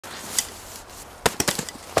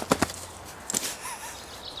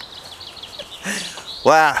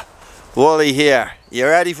Well, Whelll here. You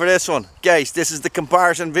ready for this one? Guys, this is the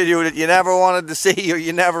comparison video that you never wanted to see or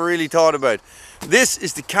you never really thought about. This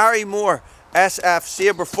is the Karrimor SF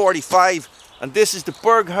Sabre 45 and this is the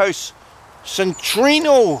Berghaus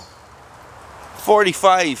Centrino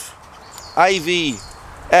 45 IV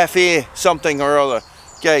FA something or other.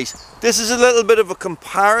 Guys, this is a little bit of a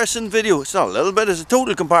comparison video. It's not a little bit, it's a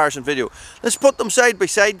total comparison video. Let's put them side by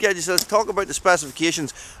side, guys. Let's talk about the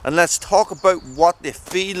specifications and let's talk about what they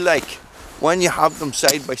feel like when you have them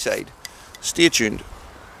side by side. Stay tuned.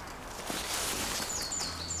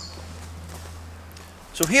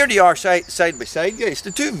 So here they are side by side, guys.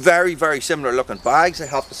 They're two very, very similar looking bags, I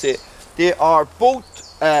have to say. They are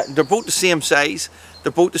both, they're both the same size,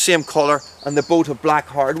 they're both the same colour, and they both have black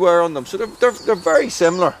hardware on them. So they're very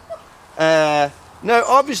similar. Now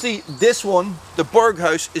obviously this one, the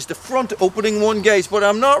Berghaus, is the front opening one, guys, but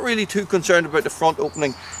I'm not really too concerned about the front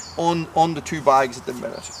opening on the two bags at the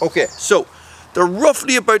minute. Okay, so they're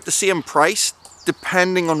roughly about the same price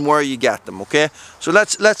depending on where you get them. Okay, so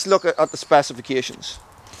let's look at the specifications.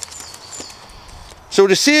 So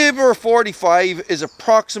the Sabre 45 is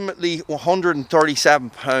approximately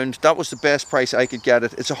 £137. That was the best price I could get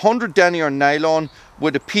it. It's 100 denier nylon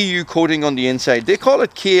with a PU coating on the inside. They call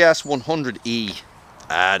it KS100E.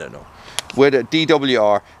 I don't know. With a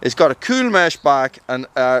DWR. It's got a cool mesh back and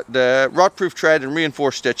the rot-proof tread and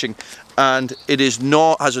reinforced stitching, and it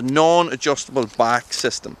has a non-adjustable back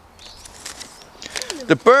system.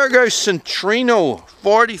 The Berghaus Centrino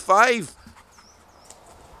 45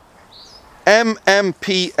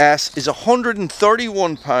 MMPS is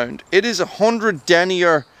 £131. It is 1000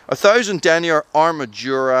 denier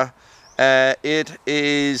Armadura. It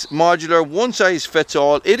is modular, one size fits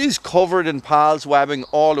all. It is covered in PALS webbing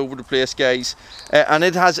all over the place, guys, and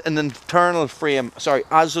it has an internal frame. Sorry,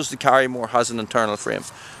 as does the Karrimor has an internal frame,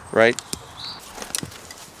 right?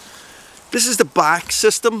 This is the back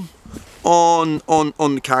system on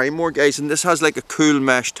the Karrimor, guys, and this has like a cool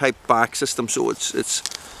mesh type back system. So it's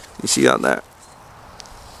you see that there?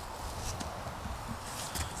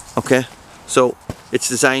 Okay, so it's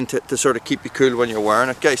designed to sort of keep you cool when you're wearing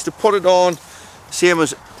it, guys. To put it on, same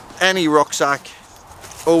as any rucksack,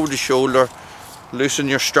 over the shoulder, loosen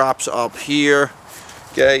your straps up here,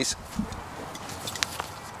 guys.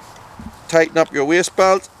 Tighten up your waist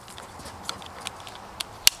belt.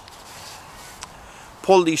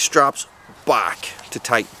 Pull these straps back to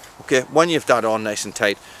tighten. Okay, when you have that on nice and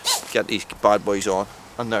tight, get these bad boys on,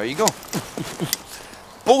 and there you go.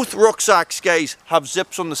 Both rucksacks, guys, have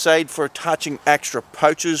zips on the side for attaching extra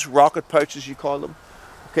pouches, rocket pouches you call them.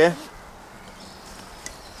 Okay.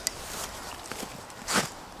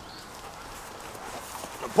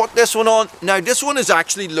 I'll put this one on. Now this one is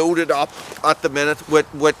actually loaded up at the minute with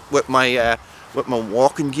my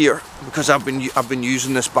walking gear, because I've been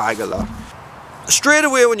using this bag a lot. Straight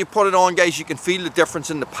away when you put it on, guys, you can feel the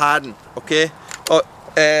difference in the padding. Okay.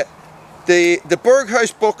 The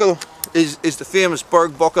Berghaus buckle is the famous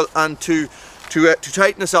Berg buckle, and to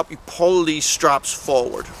tighten this up, you pull these straps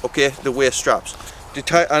forward. Okay, the waist straps.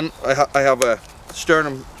 And I have a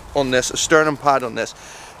sternum on this, a sternum pad on this,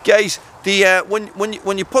 guys.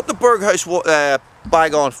 When you put the Berghaus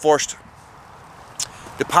bag on first,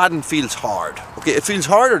 the padding feels hard. Okay, it feels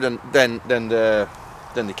harder than the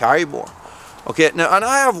Karrimor. Okay, now, and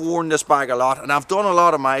I have worn this bag a lot, and I've done a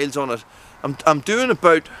lot of miles on it. I'm doing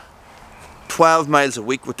about 12 miles a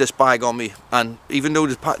week with this bag on me, and even though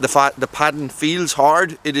the padding feels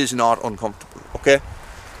hard, it is not uncomfortable. Okay,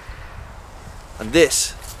 and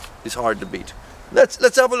this is hard to beat.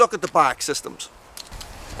 Let's have a look at the back systems.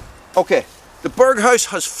 Okay, the Berghaus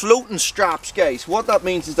has floating straps, guys. What that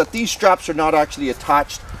means is that these straps are not actually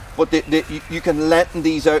attached, but you can lengthen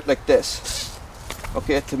these out like this.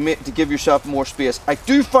 Okay, to give yourself more space. I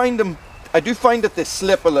do find that they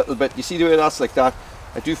slip a little bit. You see the way that's like that?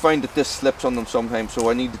 I do find that this slips on them sometimes, so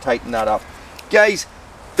I need to tighten that up. Guys,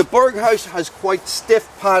 the Berghaus has quite stiff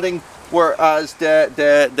padding, whereas the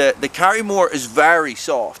Karrimor is very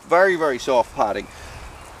soft, very, very soft padding.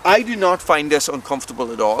 I do not find this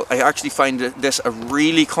uncomfortable at all. I actually find this a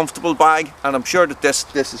really comfortable bag, and I'm sure that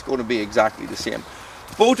this is going to be exactly the same.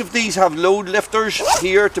 Both of these have load lifters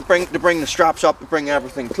here to bring the straps up, to bring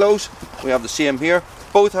everything close. We have the same here.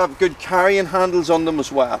 Both have good carrying handles on them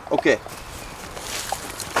as well. Okay.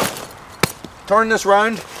 Turn this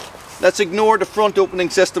round. Let's ignore the front opening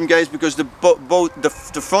system, guys, because both the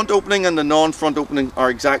front opening and the non-front opening are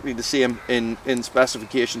exactly the same in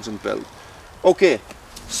specifications and build. Okay,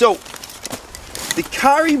 so the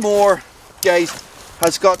Karrimor, guys,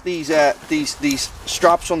 has got these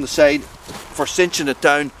straps on the side for cinching it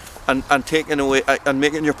down and taking away and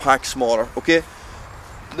making your pack smaller. Okay,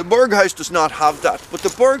 The Berghaus does not have that, but the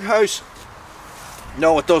Berghaus,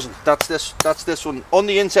 no it doesn't. That's this one. On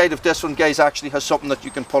the inside of this one, guys, actually has something that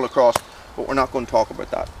you can pull across, but we're not going to talk about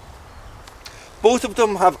that. Both of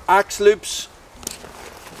them have axe loops,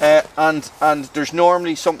 and there's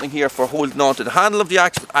normally something here for holding on to the handle of the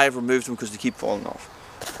axe, but I have removed them because they keep falling off.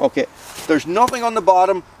 Okay, there's nothing on the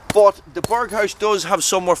bottom, but the Berghaus does have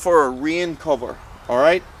somewhere for a rain cover. All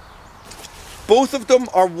right. Both of them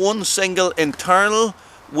are one single internal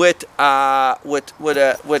with an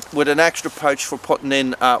extra pouch for putting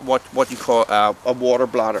in what you call a water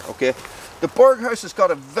bladder. Okay, the Berghaus has got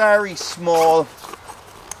a very small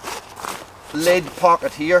lid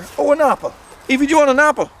pocket here. Oh, an apple. Evie, do you want an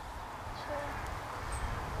apple?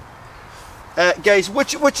 Guys,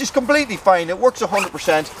 which is completely fine. It works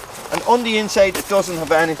 100%, and on the inside it doesn't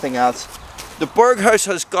have anything else. The Berghaus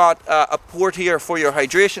has got a port here for your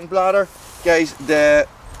hydration bladder. Guys, the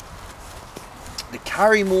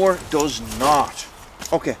Karrimor does not.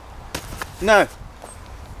 Okay, now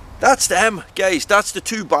that's them, guys. That's the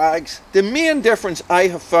two bags. The main difference I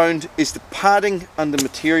have found is the padding and the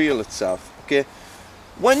material itself. Okay,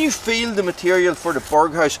 when you feel the material for the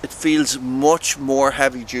Berghaus, it feels much more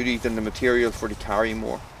heavy duty than the material for the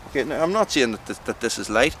Karrimor. Okay, now I'm not saying that this is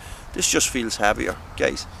light. This just feels heavier,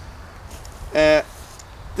 guys. The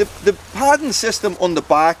padding system on the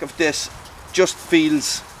back of this just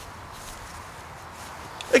feels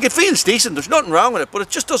like, it feels decent, there's nothing wrong with it, but it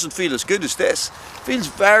just doesn't feel as good as this. It feels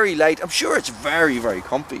very light. I'm sure it's very, very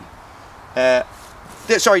comfy.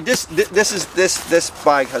 This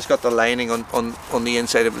bag has got the lining on the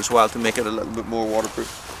inside of it as well to make it a little bit more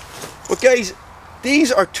waterproof. But guys,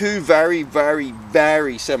 these are two very, very,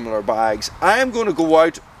 very similar bags. I am going to go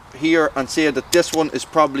out here and say that this one is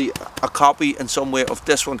probably a copy in some way of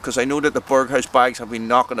this one, because I know that the Berghaus bags have been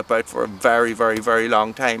knocking about for a very, very, very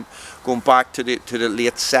long time, going back to the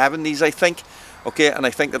late 70s, I think. Okay, and I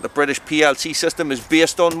think that the British PLC system is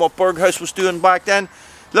based on what Berghaus was doing back then.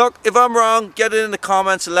 Look, if I'm wrong, get it in the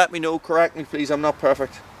comments and let me know. Correct me, please. I'm not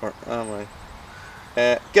perfect. Or am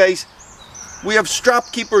I? Guys, we have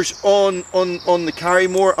strap keepers on the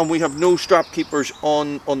Karrimor, and we have no strap keepers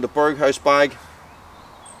on the Berghaus bag.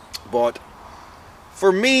 But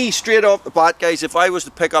for me, straight off the bat, guys, if I was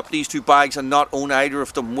to pick up these two bags and not own either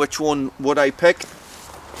of them, which one would I pick?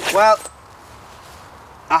 Well,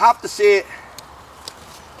 I have to say,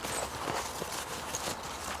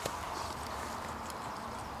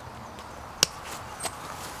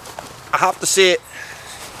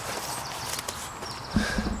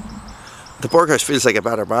 the Berghaus feels like a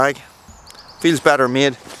better bag. Feels better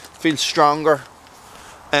made, feels stronger.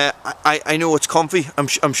 I know it's comfy. I'm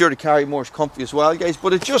sure the Karrimor is comfy as well, guys,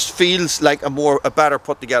 but it just feels like a better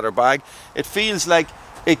put together bag. It feels like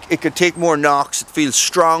it could take more knocks. It feels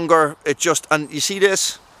stronger. It just, and you see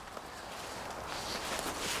this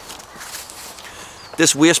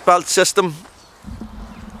waist belt system.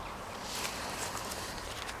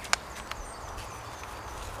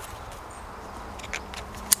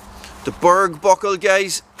 The Berg buckle,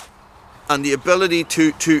 guys, and the ability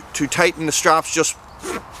to tighten the straps just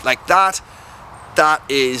like that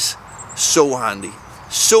is so handy,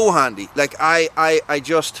 so handy. Like I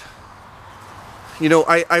just, you know,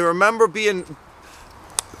 I remember being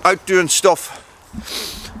out doing stuff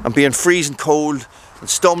and being freezing cold and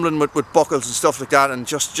stumbling with buckles and stuff like that, and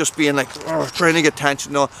just being like, oh, trying to get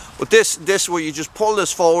tension. No, but this where you just pull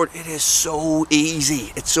this forward, it is so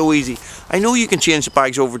easy. It's so easy. I know you can change the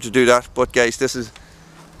bags over to do that, but guys, this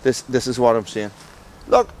is what I'm saying.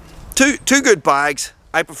 Look, two good bags.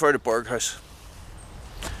 I prefer the Berghaus.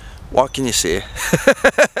 What can you say?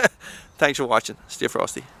 Thanks for watching. Stay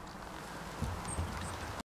frosty.